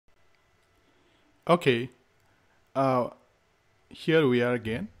Okay, uh, here we are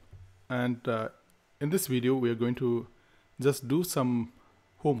again, and in this video we are going to just do some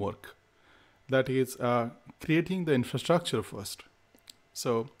homework. That is creating the infrastructure first.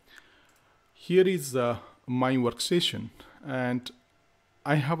 So here is my workstation, and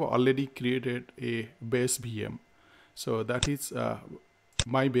I have already created a base VM. So that is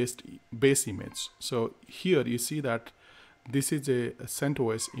my base image. So here you see that this is a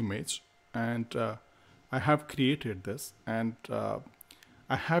CentOS image, and I have created this, and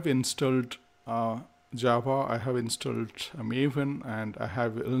I have installed Java, I have installed Maven, and I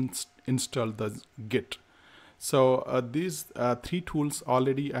have installed the Git. So these three tools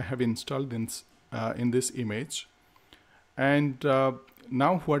already I have installed in this image. And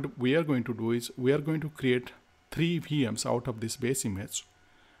now what we are going to do is we are going to create three VMs out of this base image.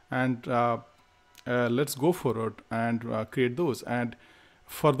 And let's go forward and create those. And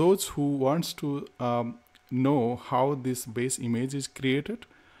for those who wants to know how this base image is created,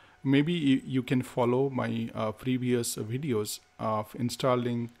 maybe you can follow my previous videos of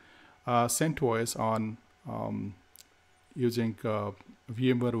installing CentOS on using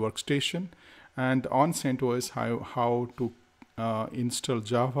VMware Workstation, and on CentOS how to install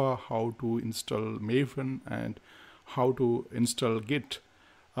Java, how to install Maven, and how to install Git.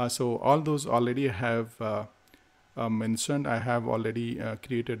 So all those already have mentioned. I have already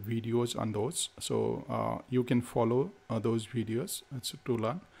created videos on those, so you can follow those videos to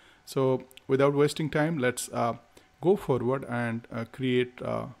learn. So without wasting time, let's go forward and create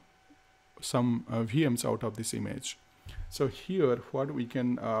some VMs out of this image. So here what we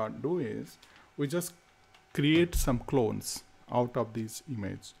can do is we just create some clones out of this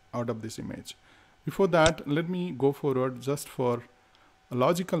image. Before that, let me go forward. Just for a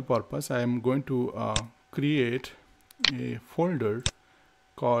logical purpose, I am going to create a folder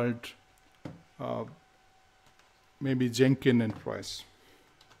called maybe Jenkins Enterprise.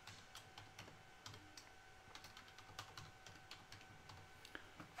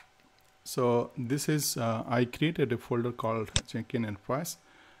 So this is I created a folder called Jenkins Enterprise.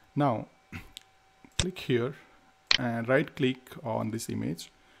 Now click here and right click on this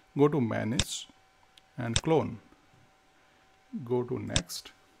image, go to manage and clone, go to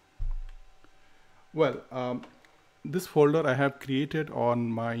next. Well, this folder I have created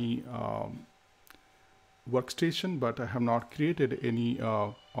on my workstation, but I have not created any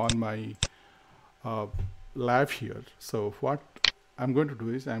on my lab here. So what I'm going to do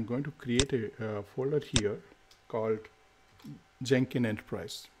is I'm going to create a folder here called Jenkins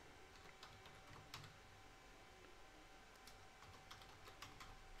Enterprise.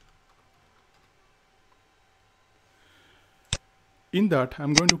 In that,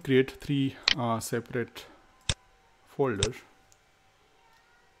 I'm going to create three separate folders.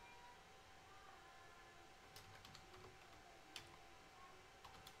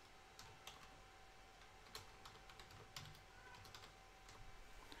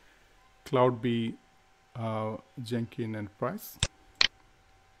 Cloud B Jenkins Enterprise,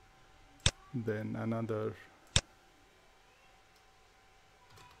 then another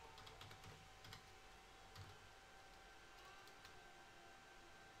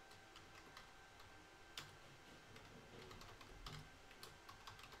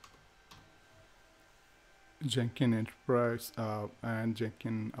Jenkins Enterprise and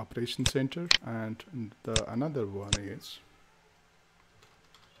Jenkins Operation Center, and the another one is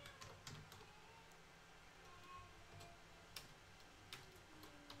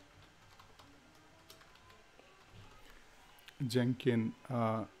Jenkins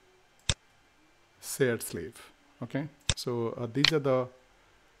shared slave. Okay, so these are the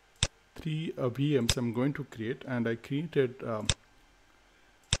three VMs I'm going to create, and I created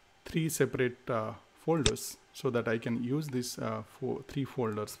three separate folders so that I can use these three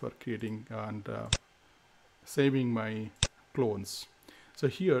folders for creating and saving my clones. So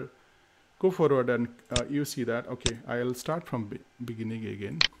here, go forward and you see that, okay, I'll start from beginning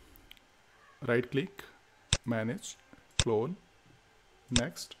again. Right click, manage, clone,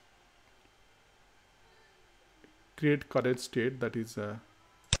 next, create current state, that is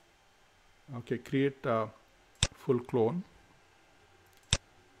okay, create full clone.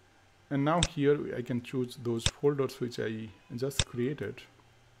 And now here I can choose those folders which I just created.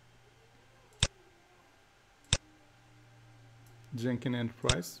 Jenkins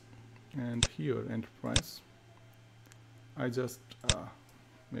Enterprise, and here Enterprise. I just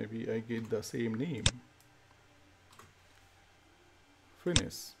maybe I get the same name.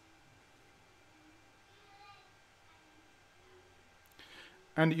 Finish.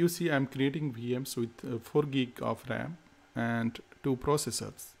 And you see I'm creating VMs with 4 gig of RAM and 2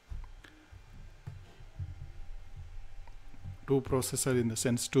 processors. two processor in the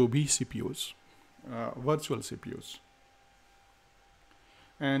sense two vCPUs, virtual CPUs.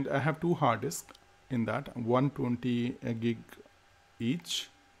 And I have two hard disks in that, 120 gig each,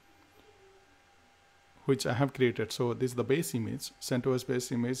 which I have created. So this is the base image. CentOS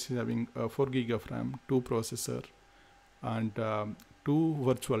base image is having 4 gig of RAM, two processor, and two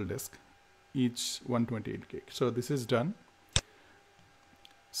virtual disk, each 128 gig. So this is done.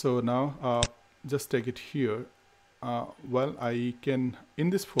 So now just take it here. Well, I can in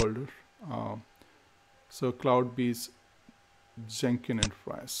this folder. So CloudBees Jenkins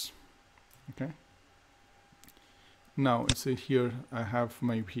Enterprise. Okay. Now it's here. I have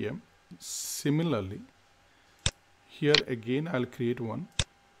my VM. Similarly, here again I'll create one.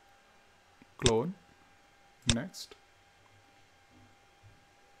 Clone. Next.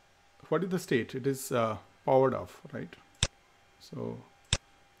 What is the state? It is powered off, right? So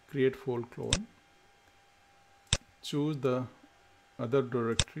create full clone. Choose the other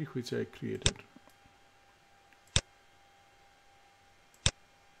directory which I created.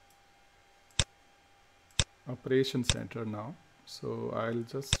 Operation Center now. So I'll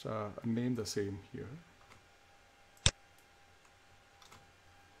just name the same here.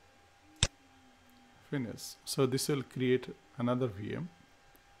 Finish. So this will create another VM.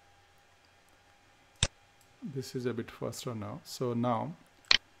 This is a bit faster now. So now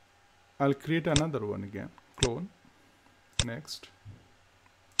I'll create another one again. Clone. Next.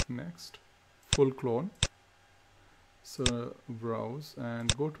 Next. Full clone. So browse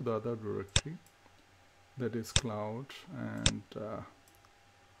and go to the other directory. That is cloud and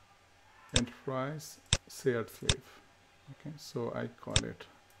enterprise shared slave. Okay, so I call it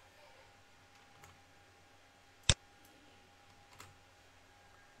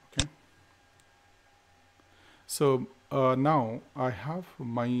okay. So now I have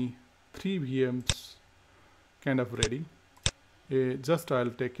my 3 VMs kind of ready. Just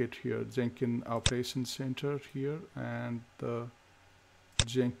I'll take it here, Jenkins Operations Center here and the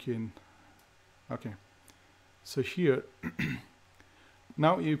Jenkins. Okay. So here,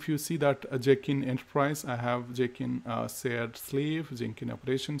 now if you see that Jenkins Enterprise, I have Jenkins Shared Slave, Jenkins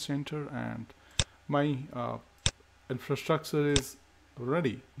Operations Center, and my infrastructure is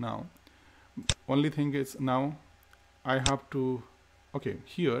ready now. Only thing is now I have to, okay,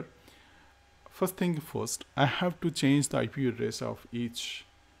 here, first thing first, I have to change the IP address of each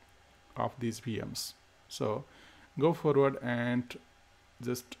of these VMs. So go forward and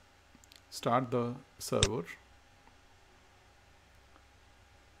just start the server.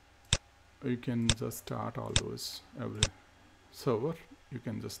 You can just start all those, every server you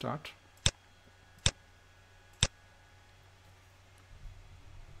can just start.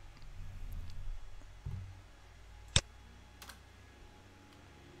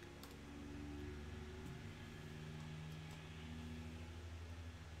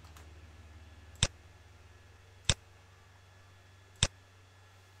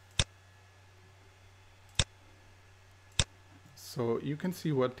 So you can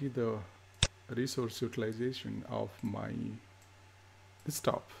see what is the resource utilization of my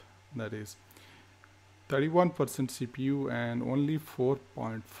desktop. That is 31% CPU and only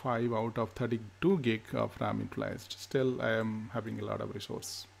 4.5 out of 32 gig of RAM utilized. Still I am having a lot of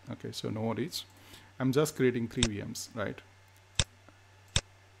resource. Okay, so no worries. I'm just creating 3 VMs, right?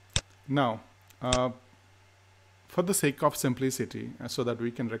 Now for the sake of simplicity, so that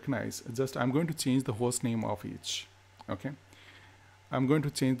we can recognize, just I'm going to change the host name of each. Okay, I'm going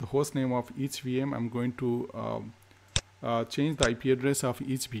to change the host name of each VM. I'm going to change the IP address of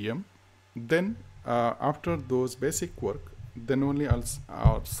each VM. Then after those basic work, then only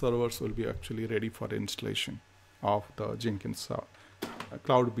our servers will be actually ready for the installation of the Jenkins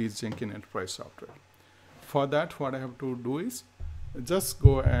CloudBees Jenkins Enterprise software. For that, what I have to do is just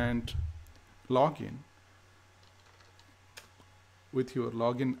go and log in with your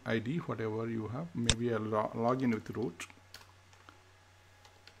login ID, whatever you have. Maybe I'll log in with root.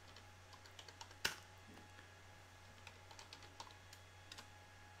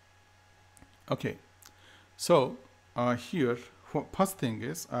 Okay, so here, first thing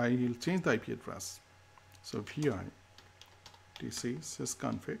is I will change the IP address. So vi tc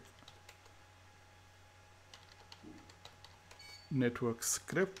sysconfig network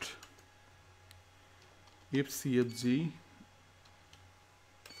script ifcfg.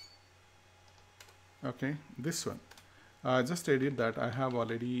 Okay, this one. Just edit that. I have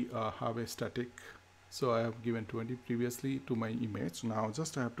already have a static, so I have given 20 previously to my image. Now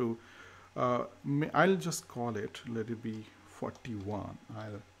just I have to I'll just call it, let it be 41.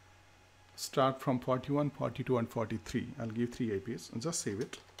 I'll start from 41, 42 and 43. I'll give 3 IPs and just save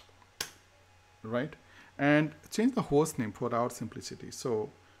it, right? and change the host name for our simplicity.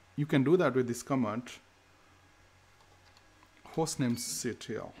 So you can do that with this command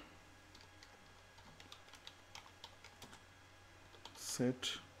hostnamectl.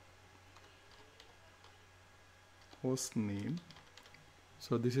 Set host name.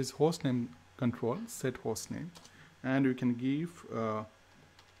 So this is host name control, set host name, and we can give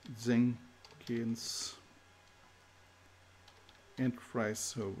Jenkins enterprise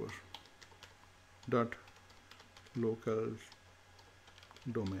server dot local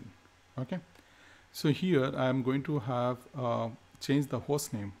domain. Okay, so here I am going to have change the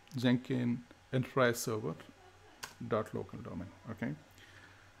host name Jenkins enterprise server dot local domain. Okay,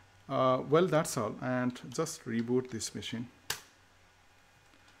 well, that's all, and just reboot this machine,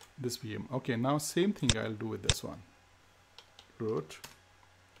 this VM. Okay, now same thing I'll do with this one. Root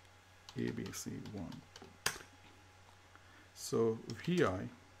ABC1. So vi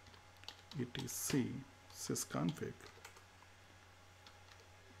etc sysconfig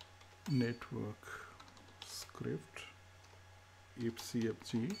network script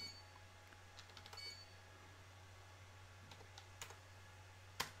ifcfg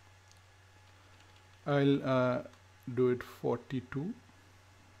I'll do it 42.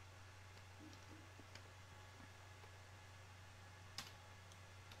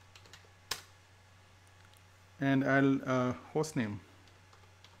 And I'll host name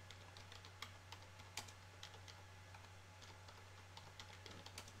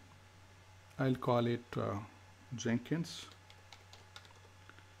I'll call it Jenkins.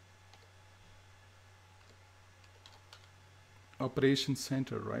 Operation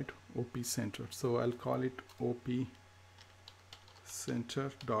Center, right? OP Center. So I'll call it OP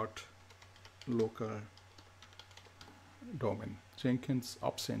Center dot local domain. Jenkins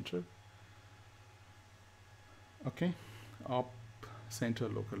Op Center. Okay, Op Center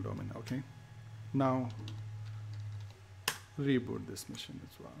local domain. Okay, now reboot this machine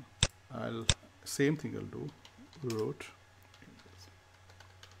as well. Same thing I'll do. Root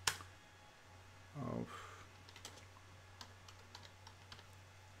of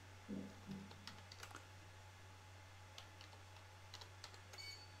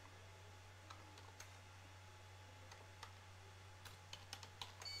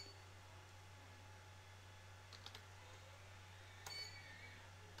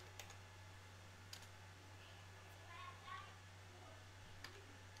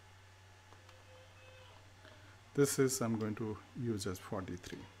this is I'm going to use as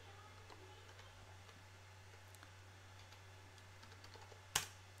 43.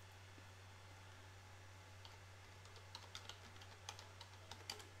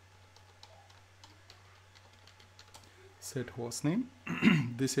 Set host name.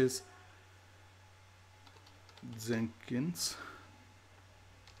 This is Jenkins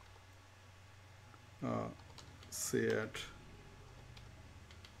set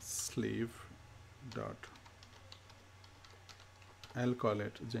slave dot I'll call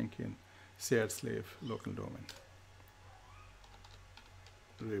it Jenkins shared slave local domain.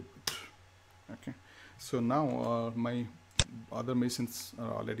 Reboot. Okay, so now my other machines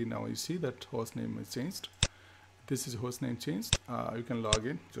are already, now you see that host name is changed. This is host name changed. You can log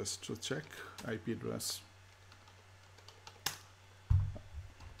in just to check IP address.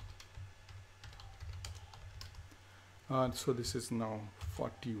 So this is now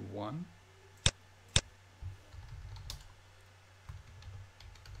 41.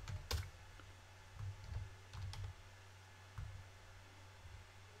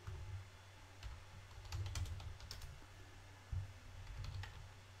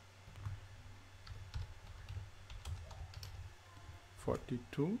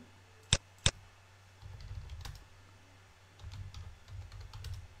 $42.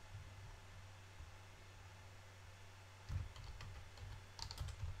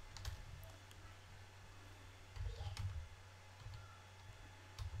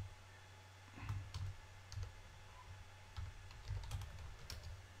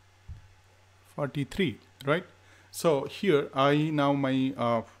 $43, right? So here now my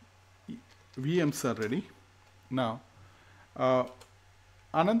VMs are ready. Now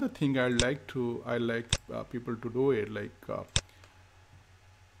another thing I like people to do it, like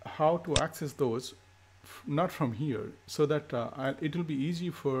how to access those not from here, so that it will be easy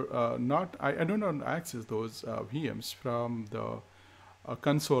for I don't want to access those VMs from the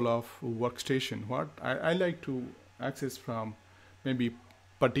console of workstation. What I like to access from maybe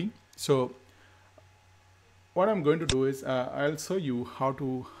PuTTY. So what I'm going to do is I'll show you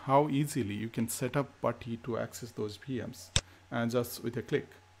how easily you can set up PuTTY to access those VMs, and just with a click.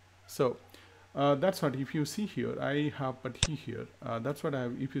 So That's what, if you see here, I have putty here. That's what I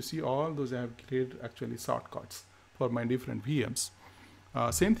have. If you see all those, I have created actually shortcuts for my different VMs.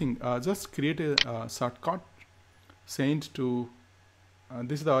 Same thing, just create a shortcut sent to,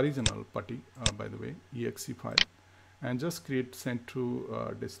 this is the original putty, by the way, exe file, and just create send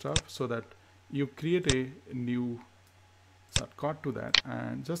to desktop, so that you create a new shortcut to that,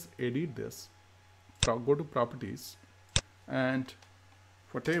 and just edit this. Go to properties, and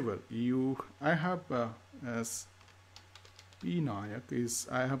whatever I have as pnayak is,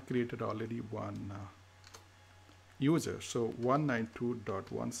 I have created already one user, so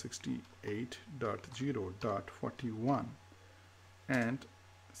 192.168.0.41, and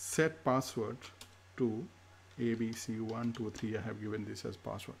set password to abc123. I have given this as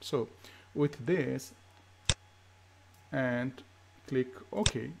password. So with this, and click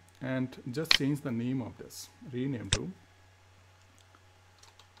OK, and just change the name of this, rename to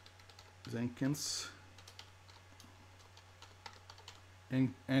Jenkins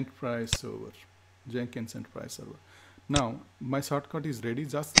Enterprise Server. Jenkins Enterprise Server. Now my shortcut is ready.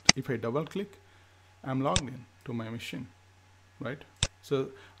 Just if I double click, I'm logged in to my machine, right? So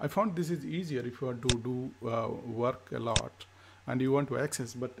I found this is easier if you want to do work a lot and you want to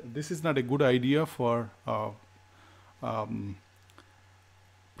access, but this is not a good idea for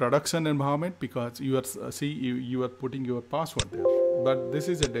production environment, because you are you are putting your password there. But this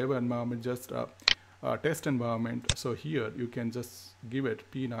is a dev environment, just a test environment. So here you can just give it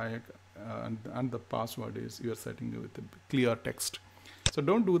pnayak, and the password is you are setting it with a clear text. So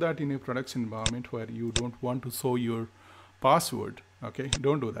don't do that in a production environment where you don't want to show your password. Okay,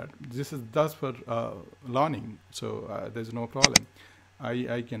 don't do that. This is just for learning, so there's no problem.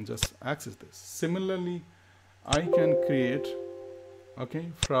 I can just access this. Similarly, I can create,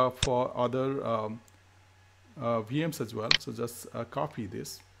 okay, for other VMs as well. So just copy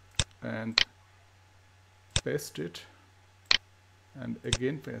this and paste it, and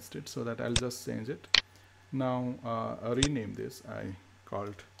again paste it, so that I'll just change it. Now rename this. I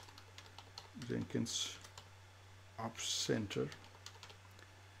called Jenkins Ops Center,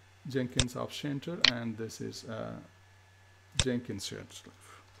 Jenkins Ops Center, and this is Jenkins Shared Slave.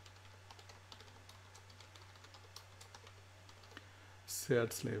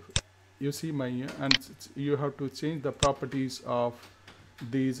 Shared Slave. You see my, and you have to change the properties of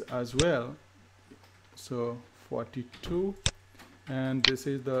these as well. So 42, and this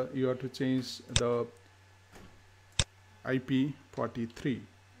is the, you have to change the IP 43.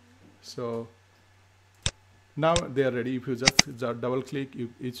 So now they are ready. If you just double click,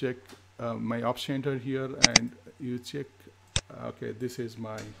 you check my ops center here, and you check, okay, this is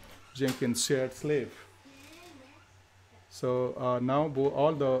my Jenkins Shared Slave. So now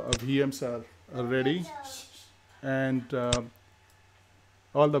all the VMs are ready, and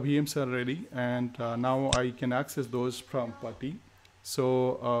all the VMs are ready, and now I can access those from putty.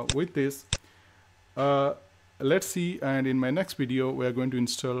 So with this, let's see, and in my next video we are going to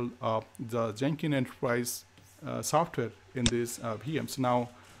install the Jenkins Enterprise software in these VMs.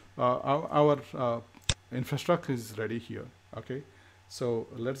 Now our infrastructure is ready here. Okay, so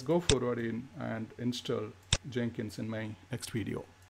let's go forward in and install Jenkins in my next video.